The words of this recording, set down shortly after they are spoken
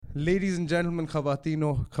Ladies and gentleman,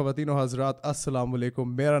 خواتین و حضرات، السلام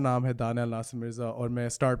علیکم. میرا نام ہے دانیال ناصر مرزا اور میں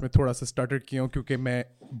اسٹارٹ میں تھوڑا سا اسٹارٹر کیا ہوں کیونکہ میں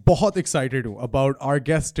بہت ایکسائٹیڈ ہوں about our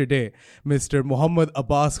guest today mister Muhammad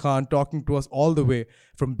Abbas Khan, talking to us all the way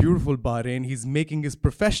from beautiful Bahrain. He's making his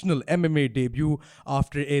professional MMA debut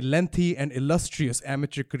after a lengthy and illustrious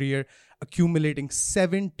amateur career, accumulating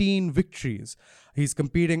 17 victories. He's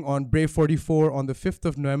competing on Brave 44 on the 5th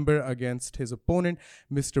of November against his opponent,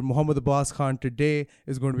 Mr. Muhammad Abbas Khan. Today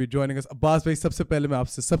is going to be joining us. Abbas bhai, sabse pehle main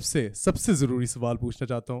aapse sabse zaruri sawal poochna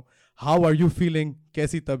chahta hu. How are you feeling?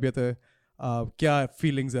 Kaisi tabiyat hai? کیا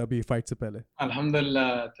feelings ہے ابھی fight سے پہلے؟ الحمدللہ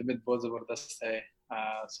طبیعت بہت زبردست ہے.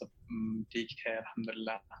 سب ٹھیک ہے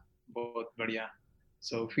الحمدللہ, بہت بڑھیا.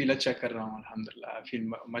 سو فیل اچھا کر رہا ہوں الحمدللہ. فیل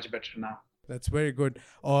much better now. That's very good.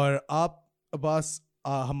 اور آپ عباس,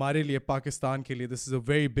 ہمارے لیے, پاکستان کے لیے دس از اے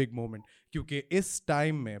ویری بگ مومنٹ, کیونکہ اس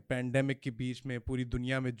ٹائم میں پینڈیمک کے بیچ میں پوری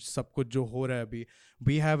دنیا میں سب کچھ جو ہو رہا ہے ابھی,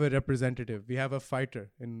 we have a representative, we have a fighter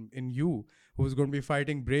in you who is going to be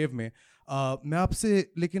fighting brave میں. میں آپ سے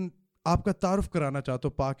لیکن آپ کا تعارف کرانا چاہتا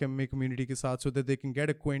ہوں پاک ایم اے کمیونٹی کے ساتھ, so that they can get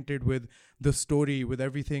ایکوینٹڈ with the story, with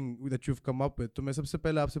every thing that you have come up with. تو میں سب سے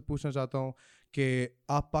پہلے آپ سے پوچھنا چاہتا ہوں کہ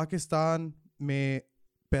آپ پاکستان میں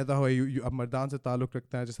پیدا ہوئے, آپ مردان سے تعلق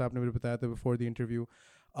رکھتے ہیں جیسے آپ نے مجھے بتایا تھا بفور دی انٹرویو.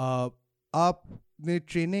 آپ نے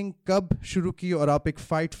ٹریننگ کب شروع کی اور آپ ایک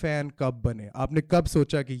فائٹ فین کب بنے؟ آپ نے کب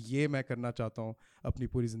سوچا کہ یہ میں کرنا چاہتا ہوں اپنی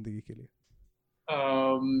پوری زندگی کے لیے؟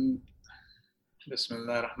 بسم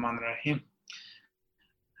اللہ الرحمن الرحیم.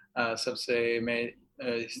 سب سے میں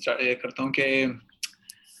یہ کرتا ہوں کہ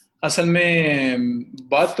اصل میں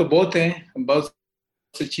بات تو بہت ہے, بہت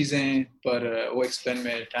سی چیزیں ہیں, پر وہ ایکسپلین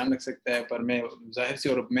میں ٹائم لگ سکتا ہے. پر میں ظاہر سی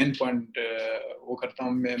اور مین پوائنٹ وہ کرتا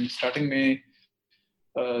ہوں. میں اسٹارٹنگ میں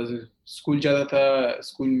اسکول جاتا تھا.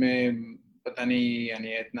 اسکول میں پتہ نہیں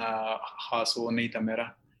یعنی اتنا خاص وہ نہیں تھا میرا.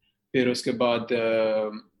 پھر اس کے بعد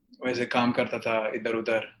ویسے کام کرتا تھا ادھر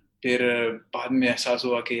ادھر. پھر بعد میں احساس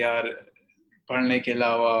ہوا کہ یار پڑھنے کے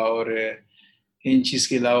علاوہ اور ان چیز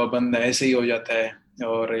کے علاوہ بندہ ایسے ہی ہو جاتا ہے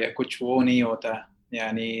اور کچھ وہ نہیں ہوتا.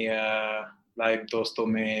 یعنی لائف دوستوں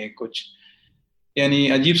میں کچھ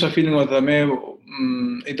یعنی عجیب سا فیلنگ ہوتا. میں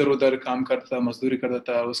ادھر ادھر کام کرتا تھا, مزدوری کرتا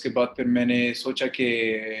تھا. اس کے بعد پھر میں نے سوچا کہ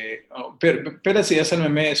پھر پہلے سے اصل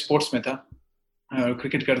میں اسپورٹس میں تھا,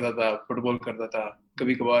 کرکٹ کرتا تھا, فٹ بال کرتا تھا,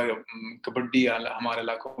 کبھی کبھار کبڈی ہمارے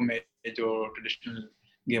علاقوں میں جو ٹریڈیشنل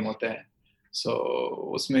گیم ہوتا ہے سو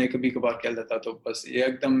اس میں کبھی کبھار کھیلتا تھا. تو بس یہ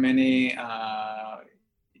ایک دم میں نے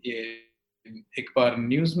یہ ایک بار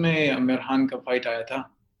نیوز میں عامر خان کا فائٹ آیا تھا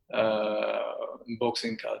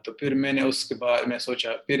باکسنگ کا, تو پھر میں نے اس کے بعد میں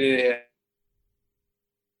سوچا, پھر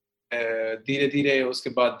دھیرے دھیرے اس کے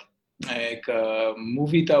بعد ایک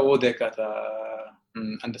مووی تھا وہ دیکھا تھا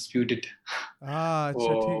انڈسپیوٹڈ.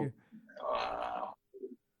 اچھا ٹھیک ہے.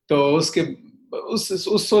 تو اس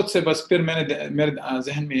سوچ سے بس پھر میرے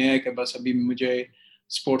ذہن میں ہے کہ بس ابھی مجھے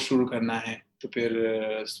اسپورٹ شروع کرنا ہے. تو پھر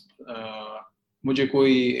مجھے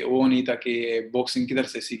کوئی وہ نہیں تھا کہ باکسنگ کدھر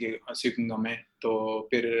سے سیکھوں گا میں. تو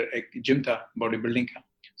پھر ایک جم تھا باڈی بلڈنگ کا,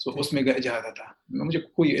 سو اس میں جاتا تھا. مجھے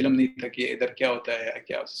کوئی علم نہیں تھا کہ ادھر کیا ہوتا ہے,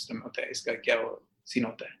 کیا سسٹم ہوتا ہے, اس کا کیا سین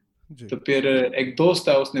ہوتا ہے. تو پھر ایک دوست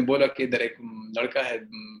تھا, اس نے بولا کہ ادھر ایک لڑکا ہے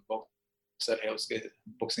باکسر ہے, اس کے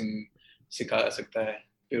باکسنگ سکھا سکتا ہے.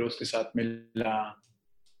 پھر اس کے ساتھ ملا,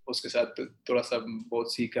 اس کے ساتھ تھوڑا سا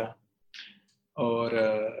بہت سیکھا. اور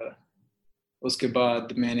اس کے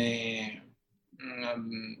بعد میں نے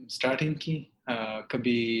اسٹارٹنگ کی,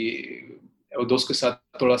 کبھی دوست کے ساتھ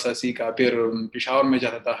تھوڑا سا سیکھا. پھر پشاور میں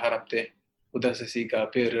جاتا تھا ہر ہفتے, ادھر سے سیکھا.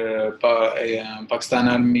 پھر پاکستان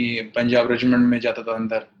آرمی پنجاب ریجمنٹ میں جاتا تھا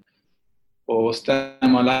اندر, اور اس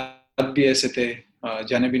ٹائم حالات بھی ایسے تھے,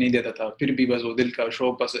 جانے بھی نہیں دیتا تھا. پھر بھی بس وہ دل کا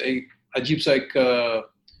شوق, بس ایک عجیب سا ایک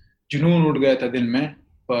جنون اٹھ گیا تھا دل میں.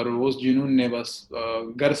 پر اس جنون نے بس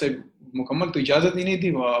گھر سے مکمل تو اجازت ہی نہیں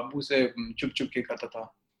تھی, وہ ابو سے چپ چپ کے کرتا تھا.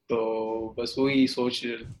 تو بس وہی سوچ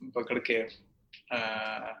پکڑ کے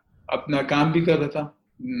اپنا کام بھی کرتا تھا,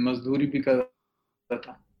 مزدوری بھی کرتا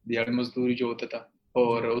تھا, دیہڑی مزدوری جو ہوتا تھا.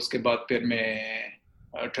 اور اس کے بعد پھر میں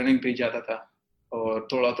ٹریننگ پہ جاتا تھا, اور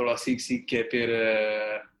تھوڑا تھوڑا سیکھ کے پھر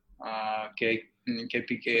کے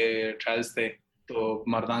پی کے ٹرائلز تھے تو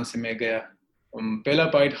مردان سے میں گیا. پہلا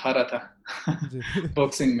فائٹ ہارا تھا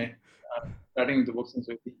باکسنگ میں, اسٹارٹنگ تو باکسنگ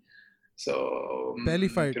سے تھی. سو پہلی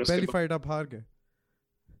فائٹ آپ ہار گئے,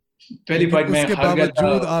 پہلی فائٹ میں اس کے ہار گیا تھا.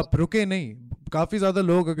 باوجود آپ رکے نہیں. کافی زیادہ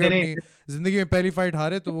لوگ اگر اپنی زندگی میں پہلی فائٹ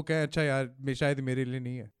ہارے تو وہ کہیں اچھا یار شاید میرے لیے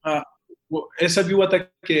نہیں ہے. ہاں, وہ ایسا بھی ہوا تھا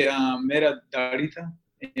کہ میرا داڑھی تھا,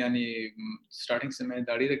 یعنی اسٹارٹنگ سے میں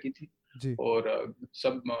داڑھی رکھی تھی, اور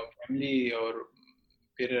سب فیملی. اور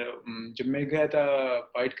پھر جب میں گیا تھا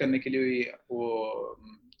فائٹ کرنے کے لیے, وہ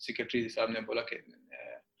سیکرٹری صاحب نے بولا کہ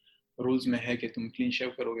رولز میں ہے کہ تم کلین شیو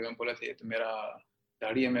کرو گے. میں بولا تھا یہ تو میرا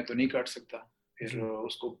داڑھی ہے, میں تو نہیں کاٹ سکتا. پھر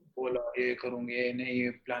اس کو بولا یہ کروں گے نہیں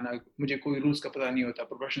پلانا, مجھے کوئی رولز کا پتہ نہیں ہوتا,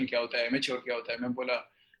 پروفیشنل کیا ہوتا ہے, میچور کیا ہوتا ہے. میں بولا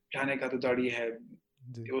پلانے کا تو داڑھی ہے,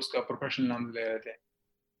 اس کا پروفیشنل نام لے رہے تھے.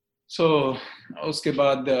 سو اس کے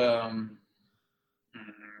بعد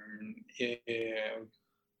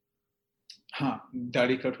ہاں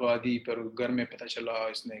داڑھی کٹوا دی, پر گھر میں پتہ چلا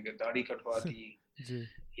اس نے داڑھی کٹوا دی,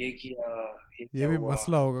 یہ کیا, یہ بھی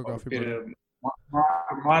مسئلہ ہوگا کافی پھر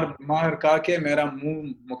بڑا. مار کا کے میرا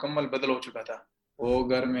منہ مکمل بدل ہو چکا تھا. وہ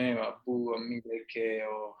گھر میں ابو امی دیکھ کے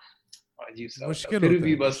عجیب سا ہوتا, پھر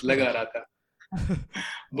بھی بس لگا رہا تھا.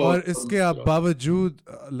 اور اس کے آپ باوجود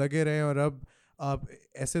لگے رہے, اور اب آپ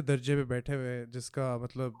ایسے درجے پہ بیٹھے ہوئے جس کا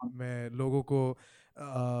مطلب میں لوگوں کو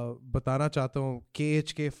بتانا چاہتا ہوں.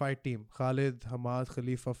 KHK فائٹ ٹیم, خالد حماد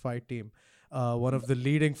خلیفہ fight team, one of the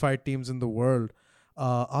leading fight teams in the world.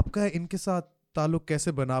 آپ کا ان کے ساتھ تعلق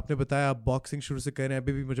کیسے بنا؟ آپ نے بتایا آپ باکسنگ شروع سے کر رہے ہیں,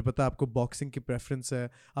 ابھی بھی مجھے پتا آپ کو باکسنگ کی پریفرنس ہے,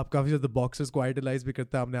 آپ کافی زیادہ باکسرز کو آئیڈلائز بھی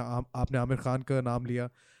کرتے ہیں. آپ نے عامر خان کا نام لیا,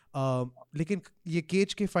 لیکن یہ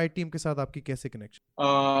KHK فائٹ ٹیم کے ساتھ آپ کی کیسے کنیکشن؟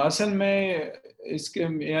 اصل میں اس کے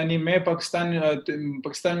یعنی میں پاکستان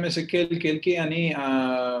میں سے کھیل کے یعنی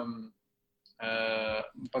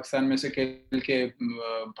پاکستان میں سے کھیل کے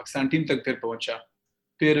پاکستان ٹیم تک پھر پہنچا.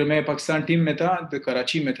 پھر میں پاکستان ٹیم میں تھا تو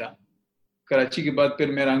کراچی میں تھا. کراچی کے بعد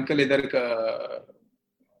پھر میرا انکل ادھر کا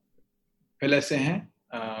پہلے سے ہیں,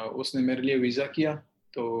 اس نے میرے لیے ویزا کیا,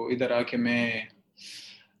 تو ادھر آ کے میں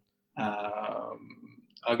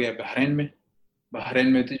آ گیا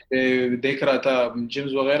بحرین میں دیکھ رہا تھا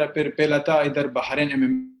جمز وغیرہ. پھر پہلا تھا ادھر بحرین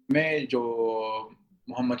میں جو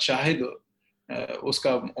محمد شاہد اس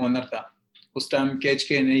کا اونر تھا. اس ٹائم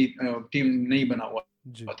KHK ٹیم نہیں بنا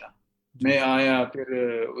ہوا تھا. میں آیا پھر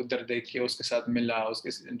ادھر دیکھ کے اس کے ساتھ ملا, اس کے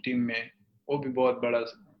ٹیم میں, وہ بھی بہت بڑا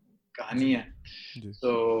کہانی ہے.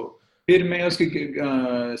 تو پھر میں اس کے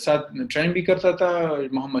ساتھ ٹرین بھی کرتا تھا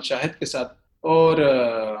محمد شاہد کے ساتھ, اور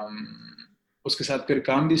اس کے ساتھ پھر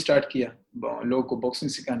کام بھی سٹارٹ کیا لوگوں کو باکسنگ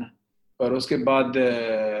سکھانا. اور اس کے بعد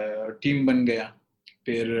ٹیم بن گیا.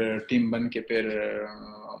 پھر ٹیم بن کے پھر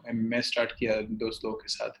میں سٹارٹ کیا دوست لوگوں کے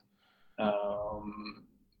ساتھ.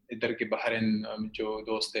 ادھر کے بحرین جو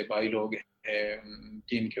دوست ہے بھائی لوگ ہیں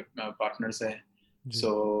ٹیم کے پارٹنرز ہیں,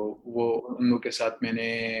 سو وہ ان لوگ کے ساتھ میں نے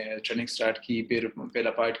ٹریننگ سٹارٹ کی. پھر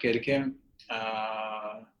پہلا فائٹ کھیل کے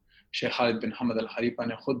شیخ خالد بن حمد الخلیفہ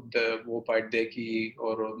نے خود وہ فائٹ دیکھی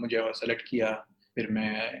اور مجھے سلیکٹ کیا. پھر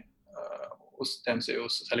میں اس ٹائم سے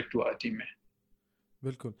سلیکٹ ہوا ٹیم میں.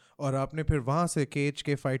 بالکل. اور آپ نے پھر وہاں سے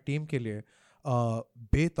KHK فائٹ ٹیم کے لیے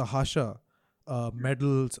بے تحاشا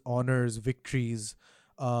میڈلز, آنرز, وکٹریز,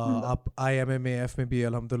 آپ IMMAF میں بھی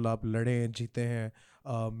الحمدللہ آپ لڑے ہیں, جیتے ہیں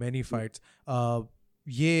مینی فائٹس.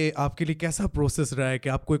 یہ آپ کے لیے کیسا پروسیس رہا ہے کہ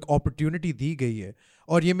آپ کو ایک اپرچونٹی دی گئی ہے؟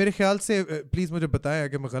 اور یہ میرے خیال سے پلیز مجھے بتائیں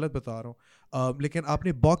اگر میں غلط بتا رہا ہوں, لیکن آپ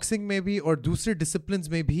نے باکسنگ میں بھی اور دوسرے ڈسپلنز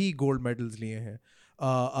میں بھی گولڈ میڈلز لیے ہیں.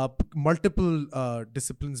 آپ ملٹیپل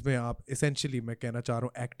ڈسپلنز میں آپ اسینشلی میں کہنا چاہ رہا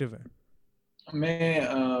ہوں ایکٹیو ہیں. میں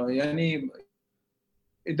یعنی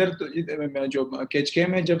ادھر تو جو KHK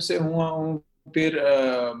میں جب سے ہوا ہوں, پھر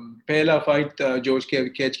پہلا فائٹ جو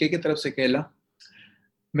KHK کی طرف سے کھیلا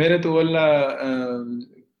میرے تو اللہ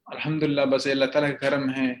الحمدللہ بس اللہ تعالیٰ کا کرم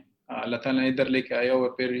ہے. اللہ تعالیٰ نے ادھر لے کے آیا, اور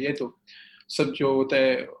پھر یہ تو سب جو ہوتا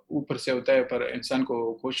ہے اوپر سے ہوتا ہے, پر انسان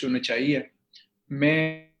کو کوشش ہونا چاہیے.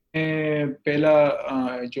 میں پہلا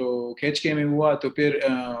جو KHK میں ہوا تو پھر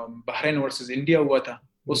بحرین ورسز انڈیا ہوا تھا.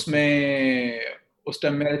 اس میں اس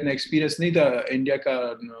ٹائم میرا اتنا ایکسپیرینس نہیں تھا. انڈیا کا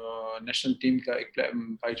نیشنل ٹیم کا ایک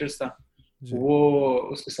فائٹرز تھا,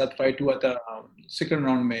 وہ اس کے ساتھ فائٹ ہوا تھا, سیکنڈ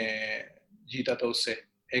راؤنڈ میں جیتا تھا اس سے,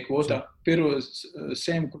 ایک وہ تھا. پھر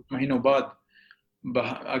سیم کچھ مہینوں بعد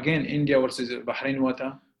اگین انڈیا ورسز بحرین ہوا تھا.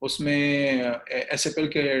 اس میں SFL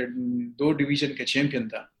کے 2 ڈویژن کے چیمپئن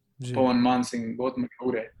تھا پون مان سنگھ, بہت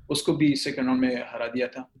مشہور ہے, اس کو بھی سیکنڈ راؤنڈ میں ہرا دیا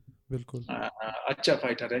تھا. بالکل اچھا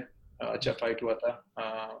فائٹر ہے, اچھا فائٹ ہوا تھا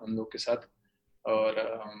ان لوگ کے ساتھ. اور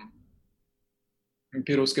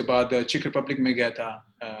پھر اس کے بعد چیک ریپبلک میں گیا تھا.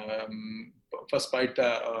 فرسٹ فائٹ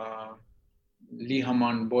تھا لی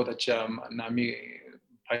ہمان, بہت اچھا نامی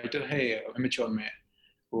فائٹر ہے امیچور میں,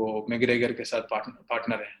 وہ میگریگر کے ساتھ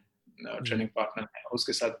پارٹنر ہے, ٹریننگ پارٹنر ہے. اس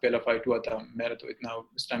کے ساتھ پہلا فائٹ ہوا تھا. میرا تو اتنا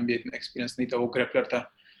اس ٹائم بھی اتنا ایکسپیرینس نہیں تھا, وہ گریپلر تھا.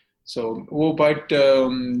 سو وہ فائٹ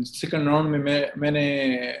سیکنڈ راؤنڈ میں نے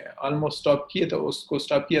آلموسٹ اسٹاپ کیا تھا, اس کو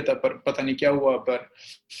اسٹاپ کیا تھا, پر پتہ نہیں کیا ہوا, پر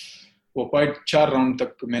وہ فائٹ 4 راؤنڈ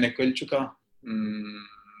تک میں نے کھیل چکا,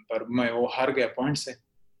 پر میں وہ ہار گیا پوائنٹ سے.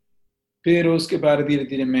 پھر اس کے بعد دھیرے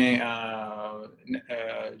دھیرے میں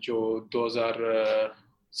جو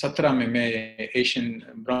 2017 میں ایشین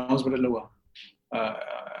برانز میڈل ہوا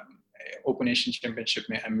اوپن ایشین چیمپئن شپ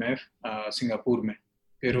میں MF سنگاپور میں.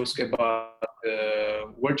 پھر اس کے بعد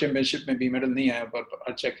ورلڈ چیمپئن شپ میں بھی میڈل نہیں آیا پر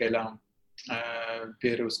اچھا کھیلا ہوں.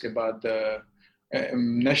 پھر اس کے بعد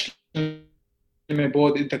نیشنل میں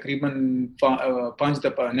بہت تقریباً 5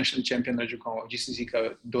 دفعہ نیشنل چیمپئن رہ چکا ہوں. GCC کا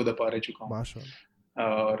 2 دفعہ رہ چکا ہوں.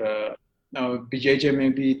 اور BJJ میں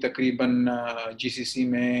بھی تقریباً GCC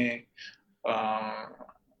میں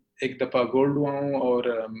 1 دفعہ گولڈ ہوا ہوں, اور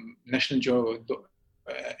نیشنل جو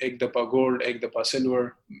 1 دفعہ گولڈ 1 دفعہ سلور,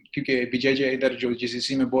 کیونکہ BJJ ادھر جو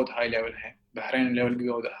GCC میں بہت ہائی لیول ہے, بحرین لیول بھی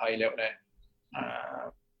بہت ہائی لیول ہے.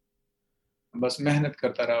 بس محنت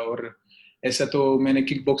کرتا رہا. اور ایسا تو میں نے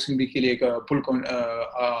کک باکسنگ بھی کے لیے فل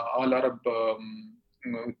آل عرب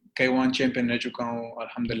K1 چیمپئن رہ چکا ہوں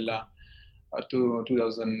الحمدللہ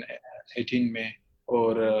 2018 میں,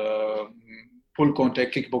 اور فل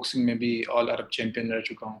کانٹیکٹ کک باکسنگ میں بھی آل عرب چیمپئن رہ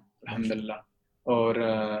چکا ہوں الحمدللہ. اور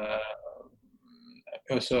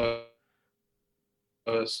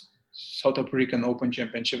ساؤتھ افریقن اوپن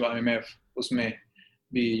چیمپئن شپ IMF اس میں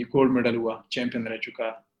بھی گولڈ میڈل ہوا, چیمپئن رہ چکا.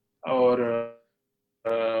 اور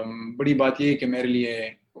بڑی بات یہ ہے کہ میرے لیے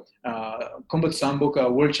کمبت سامبو کا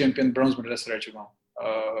ورلڈ چیمپئن برونز میڈلسٹ رہ چکا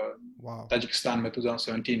ہوں تاجکستان میں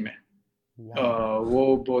 2017 میں.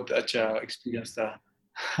 وہ بہت اچھا ایکسپیرینس تھا.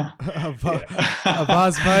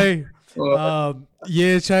 عباس بھائی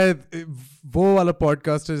یہ شاید وہ والا پوڈ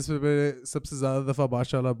کاسٹ ہے جس میں میں نے سب سے زیادہ دفعہ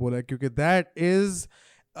ماشاءاللہ بولا ہے, کیونکہ that is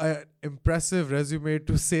impressive resume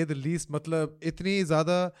to سے دا لیسٹ. مطلب اتنی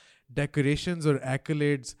زیادہ ڈیکوریشنز اور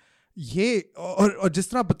ایکولیڈز یہ, اور جس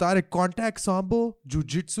طرح بتا رہے کانٹیکٹ سامبو,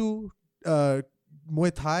 جوجٹسو,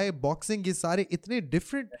 موئے تھائی, باکسنگ, یہ سارے اتنے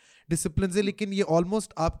ڈفرینٹ ڈسپلنز ہیں, لیکن یہ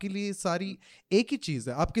آلموسٹ آپ کے لیے ساری ایک ہی چیز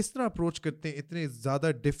ہے. آپ کس طرح اپروچ کرتے ہیں اتنے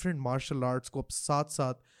زیادہ ڈفرینٹ مارشل آرٹس کو ساتھ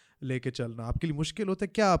ساتھ لے کے چلنا؟ آپ کے لیے مشکل ہوتا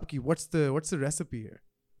ہے کیا؟ آپ کی واٹس دا ریسیپی ہے؟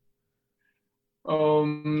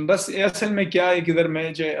 بس اصل میں کیا ہے کہ ادھر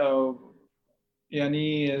میں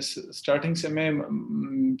یعنی اسٹارٹنگ سے میں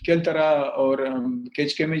کھیلتا رہا, اور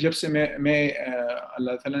KHK میں جب سے میں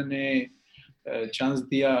اللہ تعالیٰ نے چانس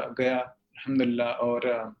دیا گیا الحمدللہ, اور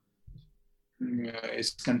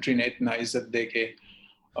اس کنٹری نے اتنا عزت دے کے,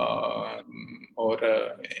 اور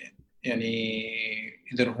یعنی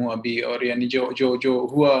ادھر ہوں ابھی, اور یعنی جو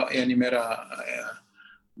ہوا یعنی میرا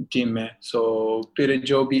ٹیم میں. سو پھر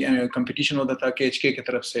جو بھی کمپٹیشن ہوتا تھا KHK کی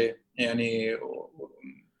طرف سے, یعنی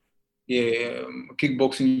یہ کک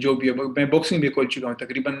باکسنگ جو بھی, میں باکسنگ بھی کھیل چکا ہوں,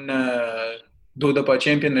 تقریباً 2 دفعہ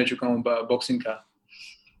چیمپئن رہ چکا ہوں باکسنگ کا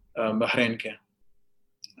بحرین کے.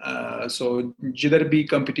 سو جدھر بھی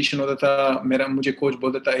کمپٹیشن ہوتا تھا مجھے کوچ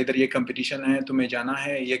بولتا تھا ادھر یہ کمپٹیشن ہے, تمہیں جانا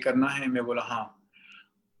ہے, یہ کرنا ہے. میں بولا ہاں.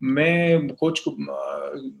 میں کوچ کو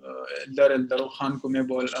دارو خان کو میں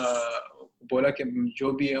بولا کہ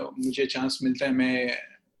جو بھی مجھے چانس ملتا ہے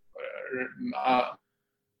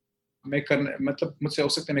میں کرنا, مطلب مجھ سے ہو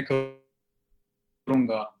سکتا ہے میں کروں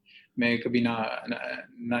گا, میں کبھی نہ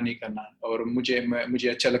نہیں کرنا. اور مجھے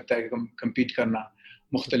اچھا لگتا ہے کمپیٹ کرنا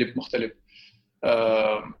مختلف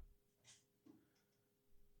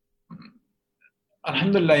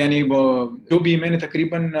الحمدللہ. یعنی جو بھی میں نے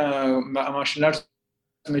تقریباً مارشل آرٹس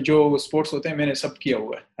میں جو اسپورٹس ہوتے ہیں میں نے سب کیا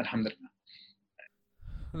ہوا ہے الحمدللہ.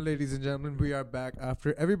 Ladies and gentlemen, we are back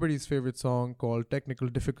after everybody's favorite song called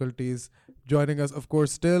Technical Difficulties. Joining us, of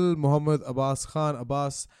course, still Mohammad Abbas Khan.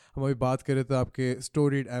 Abbas, ہم ابھی بات کر رہے تھے آپ کے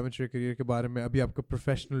اسٹوریڈ ایمیچر کریئر کے بارے میں. ابھی آپ کا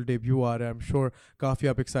پروفیشنل ڈیبیو آ رہا ہے. ایم شیور کافی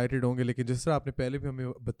آپ ایکسائٹیڈ ہوں گے, لیکن جس طرح آپ نے پہلے بھی ہمیں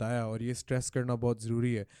بتایا, اور یہ اسٹریس کرنا بہت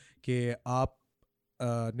ضروری ہے کہ آپ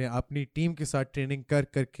نے اپنی ٹیم کے ساتھ ٹریننگ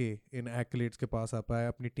کر کے ان ایکلیٹس کے پاس آ پائے,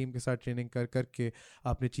 اپنی ٹیم کے ساتھ ٹریننگ کر کے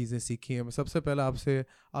آپ نے چیزیں سیکھی ہیں. میں سب سے پہلے آپ سے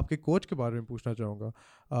آپ کے کوچ کے بارے میں پوچھنا چاہوں گا,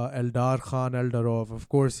 Eldar Khan Eldarov. Of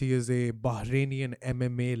course he is a Bahrainian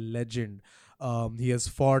MMA legend. He has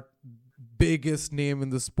fought biggest name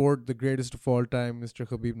in the sport, the greatest of all time, Mr.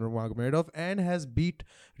 Khabib Nurmagomedov, and has beat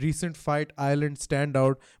recent Fight Island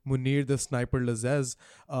standout Munir the Sniper Lazzez,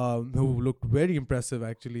 who looked very impressive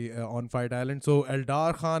actually on Fight Island. So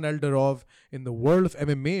Eldar Khan Eldarov in the world of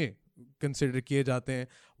MMA consider kiye jate hain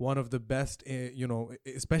one of the best,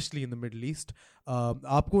 especially in the Middle East.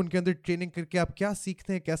 آپ کو ان کے اندر training کر کے آپ کیا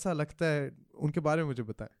سیکھتے ہیں, کیسا لگتا ہے, ان کے بارے میں مجھے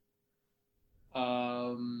بتائیں.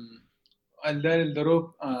 الدروف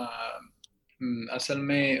اصل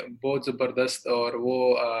میں بہت زبردست, اور وہ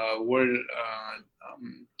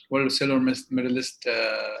ورلڈ سلور میڈلسٹ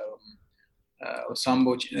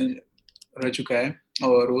سامبو رہ چکا ہے,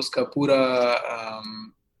 اور اس کا پورا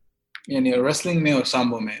یعنی ریسلنگ میں اور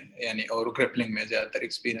سامبو میں یعنی اور گریپلنگ میں زیادہ تر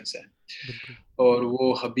ایکسپیرینس ہے. اور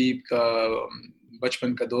وہ حبیب کا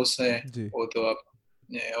بچپن کا دوست ہے, وہ تو آپ,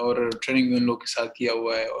 اور ٹریننگ بھی ان لوگ کے ساتھ کیا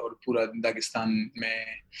ہوا ہے, اور پورا داغستان میں.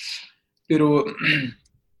 پھر وہ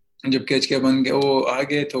جب کیچ کے بن گئے وہ آ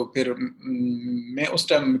گئے تو پھر میں اس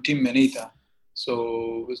ٹائم ٹیم میں نہیں تھا.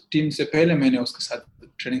 سو ٹیم سے پہلے میں نے اس کے ساتھ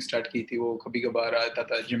ٹریننگ سٹارٹ کی تھی. وہ کبھی کبھار آتا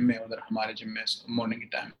تھا جم میں, ادھر ہمارے جم میں مارننگ کے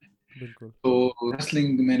ٹائم میں. بالکل. تو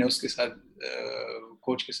ریسلنگ میں نے اس کے ساتھ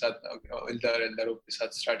کوچ کے ساتھ الدارو کے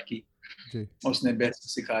ساتھ سٹارٹ کی. جی. اس نے بیسک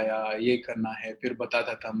سکھایا, یہ کرنا ہے, پھر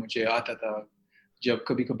بتاتا تھا, مجھے آتا تھا. جب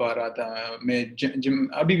کبھی کبھار آتا میں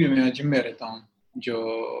جم, ابھی بھی میں جم میں رہتا ہوں,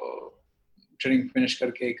 جو ٹریننگ فنش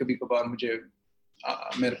کر کے کبھی کبھار مجھے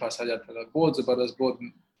میرے پاس آ جاتا تھا. بہت زبردست, بہت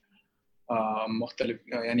مختلف,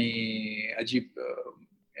 یعنی عجیب,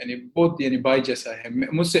 یعنی بہت یعنی بھائی جیسا ہے,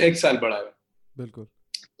 مجھ سے 1 سال بڑا ہے. بالکل.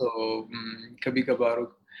 تو کبھی کبھار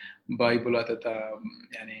بھائی بلاتا تھا,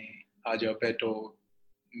 یعنی آ جاؤ بیٹھو,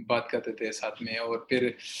 بات کرتے تھے ساتھ میں. اور پھر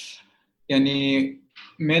یعنی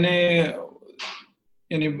میں نے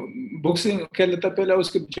یعنی باکسنگ کھیلتا تھا پہلے,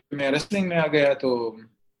 اس کے جب میں ریسلنگ میں آ گیا تو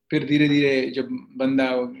پھر دھیرے دھیرے جب بندہ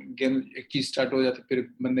گیم ایک چیز سٹارٹ ہو جاتا ہے پھر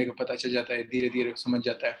بندے کو پتہ چل جاتا ہے, دھیرے دھیرے سمجھ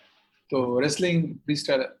جاتا ہے. تو ریسلنگ فری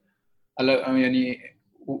اسٹائل الگ, یعنی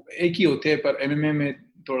ایک ہی ہوتے ہیں, پر ایم اے میں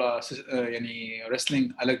تھوڑا یعنی ریسلنگ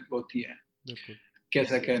الگ ہوتی ہے. بالکل.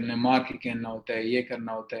 کیسا کہنا ہے, مار کے کہنا ہوتا ہے, یہ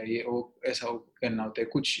کرنا ہوتا ہے, یہ وہ ایسا کرنا ہوتا ہے.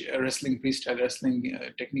 کچھ wrestling freestyle wrestling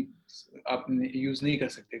technique آپ یوز نہیں کر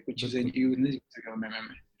سکتے, کچھ چیزیں یوز نہیں کر سکتے میں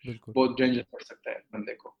بالکل. بہت ڈینجر پڑ سکتا ہے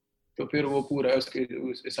بندے کو. تو پھر وہ پورا اس کے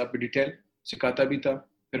حساب پہ ڈیٹیل سکھاتا بھی تھا.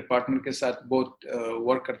 پھر پارٹنر کے ساتھ بہت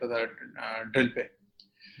ورک کرتا تھا ڈرل پہ.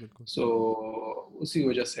 بالکل. سو اسی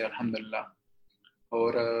وجہ سے الحمدللہ.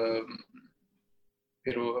 اور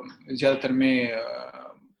پھر زیادہ تر میں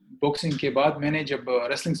باکسنگ کے بعد میں نے جب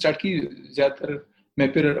ریسلنگ سٹارٹ کی, زیادہ تر میں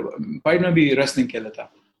پھر فائٹ میں بھی ریسلنگ کھیلتا تھا,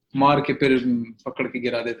 مار کے پھر پکڑ کے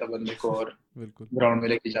گرا دیتا بندے کو اور گراؤنڈ میں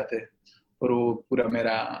لے کے جاتے, اور وہ پورا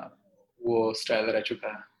میرا وہ سٹائل رہ چکا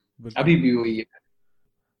ہے, ابھی بھی وہی ہے.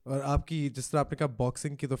 اور آپ کی جس طرح آپ نے کہا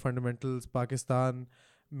باکسنگ کی تو فنڈامنٹلز پاکستان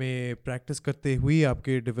میں پریکٹس کرتے ہوئی آپ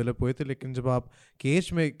کے ڈیولپ ہوئے تھے, لیکن جب آپ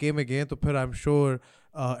کیچ میں گئے تو پھر آئی ایم شیور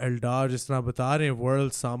ایلڈار جس طرح بتا رہے ہیں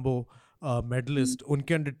ورلڈ سامبو میڈلسٹ, ان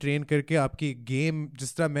کے انڈر ٹرین کر کے آپ کی گیم,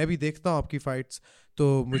 جس طرح میں بھی دیکھتا ہوں آپ کی فائٹس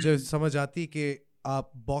تو مجھے سمجھ آتی کہ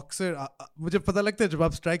آپ باکسر, مجھے پتہ لگتا ہے جب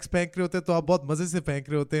آپ اسٹرائکس پھینک رہے ہوتے ہیں تو آپ بہت مزے سے پھینک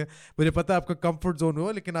رہے ہوتے ہیں, مجھے پتہ ہے آپ کا کمفرٹ زون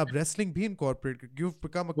ہوا, لیکن آپ ریسلنگ بھی انکارپوریٹ کر, you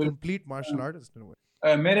become a complete martial artist.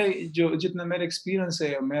 میرے جو جتنا میرا ایکسپیرینس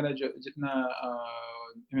ہے, میرا جو جتنا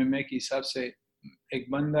ایم ایم اے کے حساب سے ایک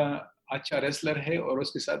بندہ اچھا ریسلر ہے اور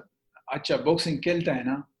اس کے ساتھ اچھا باکسنگ کھیلتا ہے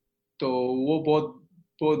نا, تو وہ بہت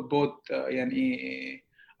بہت بہت یعنی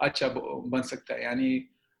اچھا بن سکتا ہے. یعنی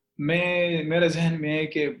میرے ذہن میں ہے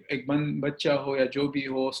کہ ایک بچہ ہو یا جو بھی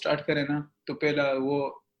ہو سٹارٹ کرے نا, تو پہلا وہ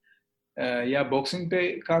یا باکسنگ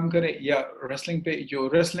پہ کام کرے یا ریسلنگ پہ. جو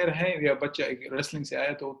ریسلر ہے یا بچہ ریسلنگ سے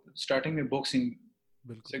آیا تو سٹارٹنگ میں باکسنگ,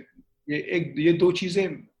 یہ 2 چیزیں,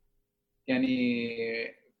 یعنی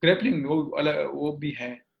گریپلنگ وہ بھی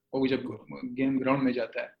ہے, وہ جب گیم گراؤنڈ میں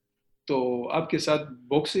جاتا ہے تو آپ کے ساتھ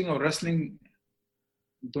باکسنگ اور ریسلنگ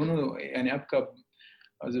دونوں یعنی آپ کا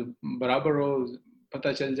برابر ہو, پتہ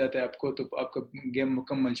چل جاتا ہے آپ کو, تو آپ کا گیم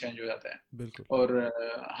مکمل چینج ہو جاتا ہے. بالکل. اور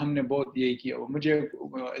ہم نے بہت یہی کیا. مجھے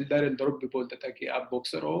الدار الدروب بھی بولتا تھا کہ آپ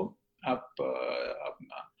باکسر ہو, آپ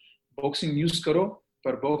باکسنگ یوز کرو,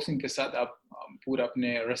 پر باکسنگ کے ساتھ آپ پورا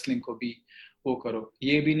اپنے ریسلنگ کو بھی وہ کرو.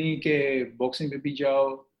 یہ بھی نہیں کہ باکسنگ پہ بھی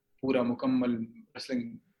جاؤ, پورا مکمل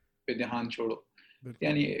ریسلنگ پہ دھیان چھوڑو.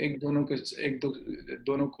 یعنی دونوں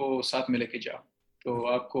کو ساتھ میں لے کے جاؤ, تو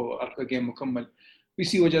آپ کا گیم مکمل.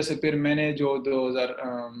 اسی وجہ سے پھر میں نے جو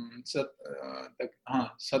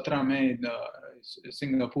 2017 میں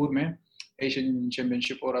سنگاپور میں ایشین چیمپئن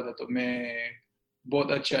شپ ہو رہا تھا, تو میں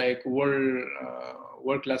بہت اچھا ایک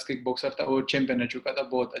ورلڈ کلاس کک باکسر تھا, وہ چیمپئن رہ چکا تھا,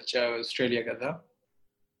 بہت اچھا آسٹریلیا کا تھا.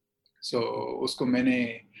 سو اس کو میں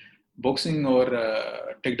نے باکسنگ اور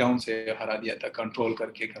ٹیک ڈاؤن سے ہرا دیا تھا, زیادہ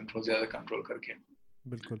کنٹرول کر کے.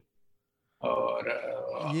 بالکل. اور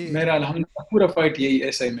میرا الحمدللہ پورا فائٹ یہی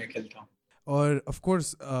ایسا ہی میں کھیلتا ہوں. اور آف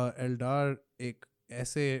کورس ایلڈار ایک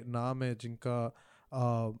ایسے نام ہے جن کا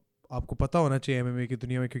آپ کو پتہ ہونا چاہیے ایم ایم اے کی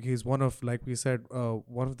دنیا میں, کیونکہ ہی is one of like we said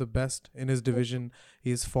one of the best in his division.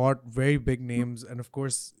 He is fought very big names and of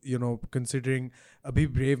course you know considering ابھی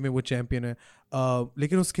بریو میں وہ چیمپئن ہے.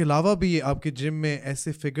 لیکن اس کے علاوہ بھی آپ کے جم میں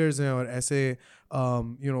ایسے فگرز ہیں اور ایسے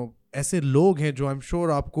یو نو ایسے لوگ ہیں جو آئی ایم شیور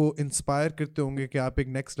آپ کو انسپائر کرتے ہوں گے کہ آپ ایک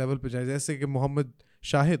نیکسٹ لیول پہ جائیں, جیسے کہ محمد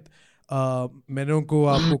شاہد. میں نے ان کو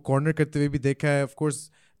آپ کو کارنر کرتے ہوئے بھی دیکھا ہے. Of course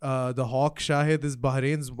the hawk Shahid is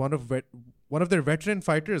Bahrain's one of their veteran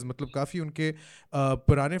fighters, مطلب کافی ان کے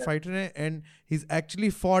پرانے فائٹر ہیں, and he's actually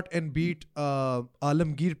fought and beat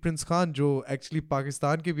Alamgir prince Khan, جو ایکچولی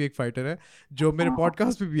پاکستان کے بھی ایک فائٹر ہے, جو میرے پوڈ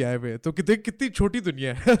کاسٹ پہ بھی آئے ہوئے ہیں. تو کتنی چھوٹی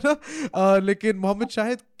دنیا ہے نا. لیکن محمد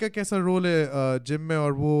شاہد کا کیسا رول ہے جم میں,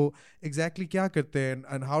 اور وہ ایگزیکٹلی کیا کرتے ہیں,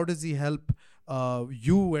 and how does he help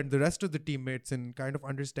you and the rest of the teammates in kind of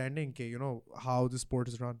understanding کہ you know how the sport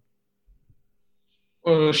is run?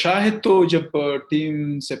 شاہد تو جب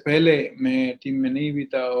ٹیم سے پہلے میں ٹیم میں نہیں بھی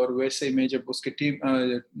تھا, اور ویسے میں جب اس کی ٹیم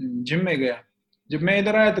جم میں گیا, جب میں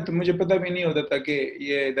ادھر آیا تھا تو مجھے پتہ بھی نہیں ہوتا تھا کہ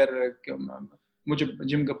یہ ادھر, مجھے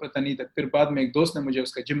جم کا پتہ نہیں تھا. پھر بعد میں ایک دوست نے مجھے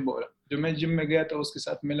اس کا جم بولا, جو میں جم میں گیا تو اس کے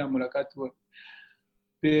ساتھ ملا, ملاقات ہوا.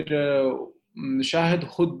 پھر شاہد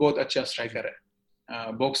خود بہت اچھا اسٹرائکر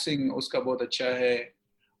ہے, باکسنگ اس کا بہت اچھا ہے,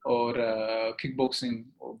 اور کک باکسنگ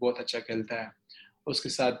بہت اچھا کھیلتا ہے. اس کے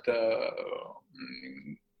ساتھ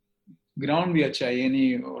گراؤنڈ بھی اچھا ہے,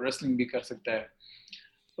 یعنی ریسلنگ بھی کر سکتا ہے,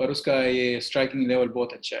 اور اس کا یہ اسٹرائکنگ لیول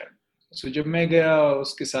بہت اچھا ہے. سو جب میں گیا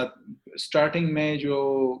اس کے ساتھ اسٹارٹنگ میں, جو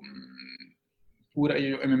پورا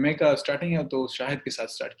ایم ایم اے کا اسٹارٹنگ ہے, تو شاہد کے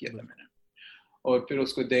ساتھ اسٹارٹ کیا تھا میں نے, اور پھر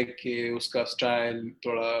اس کو دیکھ کے اس کا اسٹائل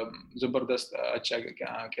تھوڑا زبردست اچھا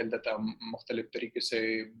کھیلتا تھا, مختلف طریقے سے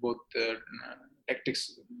بہت ٹیکٹکس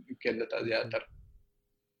کھیلتا تھا زیادہ تر.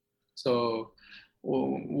 سو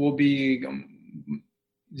وہ بھی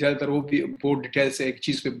زیادہ تر وہ بھی بہت ڈیٹیل سے ایک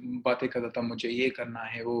چیز پہ باتیں کرتا تھا, مجھے یہ کرنا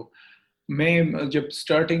ہے وہ. میں جب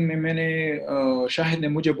اسٹارٹنگ میں نے شاہد نے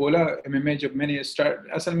مجھے بولا ایم ایم اے, جب میں نے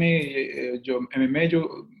اصل میں جو ایم ایم اے جو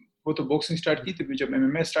وہ تو باکسنگ اسٹارٹ کی تھی, جب ایم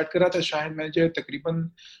ایم اے اسٹارٹ کر رہا تھا شاہد میں, جو تقریباً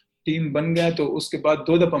ٹیم بن گیا, تو اس کے بعد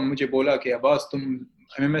 2 دفعہ مجھے بولا کہ عباس تم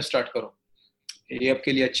ایم ایم اے اسٹارٹ کرو, یہ آپ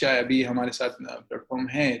کے لیے اچھا ہے, ابھی ہمارے ساتھ پلیٹ فارم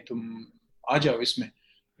ہے, تم آ جاؤ اس میں.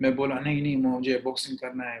 میں بولا نہیں مجھے باکسنگ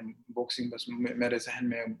کرنا ہے, باکسنگ بس میرے ذہن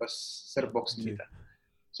میں بس صرف باکسنگ ہی تھا.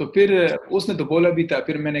 سو پھر اس نے تو بولا بھی تھا,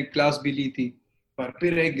 پھر میں نے کلاس بھی لی تھی. پر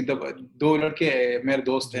پھر ایک 2 لڑکے میرے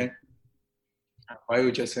دوست ہیں, وایو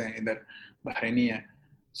جیسے ہیں, ادھر بحرینی ہیں.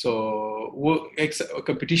 سو وہ ایک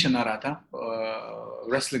کمپٹیشن آ رہا تھا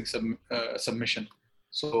ریسلنگ سبمیشن,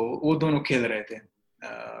 سو وہ دونوں کھیل رہے تھے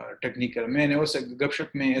ٹیکنیکل. میں نے اسے گپ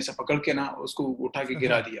شپ میں ایسا پکڑ کے نا اس کو اٹھا کے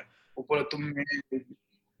گرا دیا. وہ بولا تم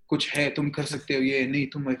کچھ ہے, تم کر سکتے ہو, یہ نہیں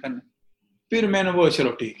تم کرنا. پھر میں نے وہ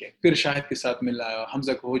چلو ٹھیک ہے, پھر شاہد کے ساتھ ملا,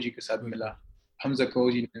 حمزہ کھوجی کے ساتھ ملا. حمزہ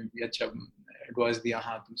کھوجی نے بھی اچھا ایڈوائس دیا,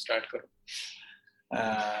 ہاں تم سٹارٹ کرو.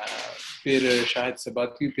 پھر شاہد سے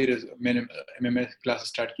بات کی, پھر میں نے M M a class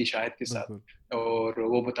start کی شاہد کے ساتھ, اور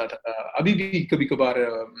وہ بتاتا تھا ابھی بھی کبھی کبھار,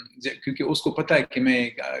 کیونکہ اس کو پتہ ہے کہ میں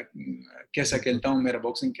کیسا کھیلتا ہوں, میرا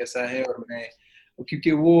باکسنگ کیسا ہے. اور میں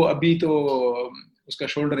کیونکہ وہ ابھی تو اس کا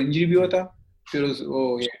شولڈر انجری بھی ہوتا, پھر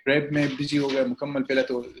وہ ریپ میں بزی ہو گیا مکمل. پہلے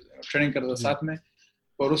تو ٹریننگ کرتا ساتھ میں,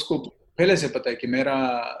 اور اس کو پہلے سے پتہ ہے کہ میرا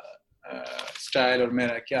اسٹائل اور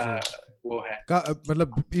میرا کیا وہ ہے. مطلب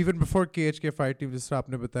ایون بفور کے ایچ کے فائٹ ٹیم, جس طرح آپ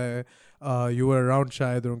نے بتایا یو ور اراؤنڈ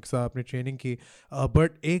شاید, اور ان کے ساتھ آپ نے ٹریننگ کی.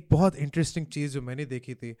 بٹ ایک بہت انٹرسٹنگ چیز جو میں نے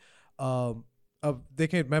دیکھی تھی, اب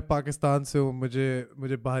دیکھیں میں پاکستان سے ہوں,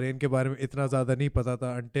 مجھے بحرین کے بارے میں اتنا زیادہ نہیں پتا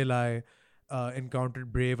تھا until I encountered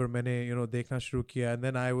Brave, اور میں نے دیکھنا شروع کیا. And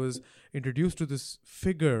then I was introduced to this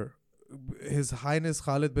figure, His Highness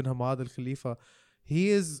Khalid bin Hamad Al Khalifa. He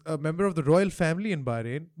is a member of the royal family in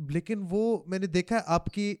Bahrain, لیکن وہ میں نے دیکھا ہے آپ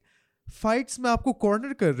کی فائٹس میں آپ کو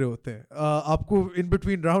کارنر کر رہے ہوتے ہیں, آپ کو ان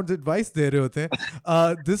بٹوین راؤنڈز ایڈوائس دے رہے ہوتے ہیں.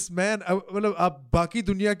 دس مین, مطلب آپ باقی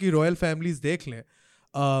دنیا کی رائل فیملیز دیکھ لیں,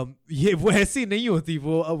 یہ وہ ایسی نہیں ہوتی,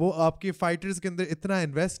 وہ آپ کے فائٹرز کے اندر اتنا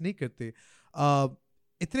انویسٹ نہیں کرتے.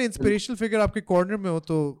 اتنے انسپریشنل فگر آپ کے کارنر میں ہو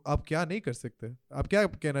تو آپ کیا نہیں کر سکتے. آپ کیا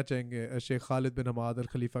کہنا چاہیں گے شیخ خالد بن حماد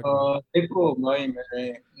الخلیفہ کے بارے میں؟ دیکھو بھائی,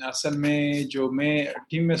 میں اصل میں جو میں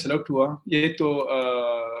ٹیم میں سلیکٹ ہوا, یہ تو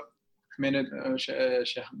میں نے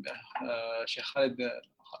شیخ خالد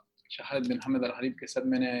بن حمد الخلیف کے ساتھ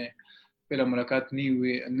میں نے پہلا ملاقات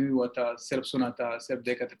نہیں ہوا تھا, صرف سنا تھا, صرف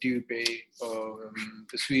دیکھا تھا ٹی وی پہ,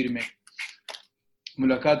 تصویر میں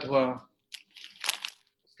ملاقات ہوا.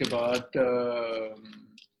 اس کے بعد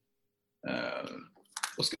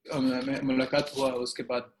ملاقات ہوا, اس کے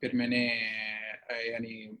بعد پھر میں نے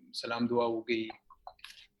یعنی سلام دعا ہو گئی.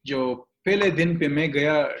 جو پہلے دن پہ میں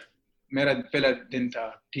گیا, میرا پہلا دن تھا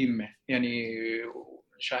ٹیم میں, یعنی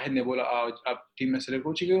شاہد نے بولا آج آپ ٹیم میں سلیکٹ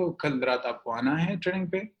ہو چکے ہو, کل رات آپ کو آنا ہے ٹریننگ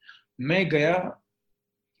پہ. میں گیا,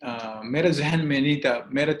 میرے ذہن میں نہیں تھا,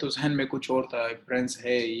 میرے تو ذہن میں کچھ اور تھا. فرینڈس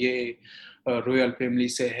ہے, یہ رویل فیملی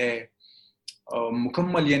سے ہے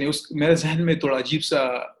مکمل, یعنی میرے ذہن میں تھوڑا عجیب سا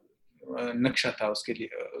نقشہ تھا اس کے لیے,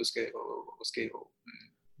 اس کے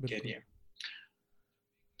لیے.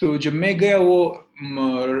 تو جب میں گیا, وہ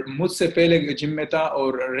مجھ سے پہلے جم میں تھا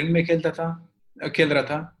اور رنگ میں کھیل رہا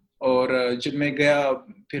تھا, اور جب میں گیا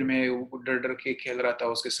پھر میں ڈر ڈر کے کھیل رہا تھا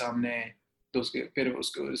اس کے سامنے، تو پھر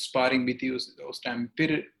اس کو اسپارنگ بھی تھی اس ٹائم.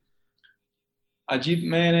 پھر عجیب،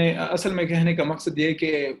 میں نے اصل میں کہنے کا مقصد یہ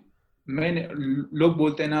کہ میں نے، لوگ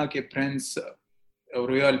بولتے ہیں نا کہ فرینڈس،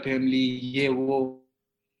 رویال فیملی، یہ وہ،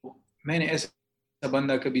 میں نے ایسا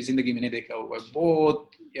بندہ کبھی زندگی میں نہیں دیکھا ہوا.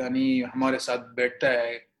 بہت یعنی ہمارے ساتھ بیٹھتا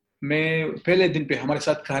ہے. میں پہلے دن پہ ہمارے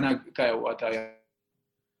ساتھ کھانا کھایا ہوا تھا،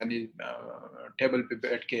 یعنی ٹیبل پہ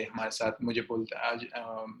بیٹھ کے ہمارے ساتھ مجھے بولتا آج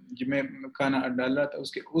جب میں کھانا ڈال رہا تھا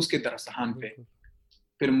اس کے دسترخوان پہ،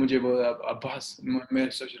 پھر مجھے وہ عباس، میں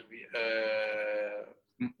سوچ رہی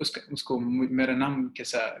اس کو میرا نام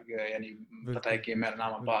کیسا یعنی پتا ہے کہ میرا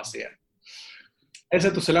نام عباس ہے. ایسا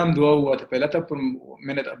تو سلام دعا ہوا تھا پہلا تھا، پر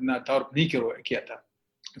میں نے اپنا تعارف نہیں کیا تھا.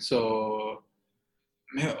 سو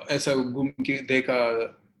میں ایسا گھوم کے دیکھا،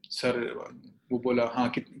 سر وہ بولا ہاں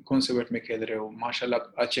کون سے ویٹ میں کھیل رہے ہو، ماشاءاللہ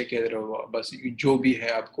اچھے کھیل رہے ہو، بس جو بھی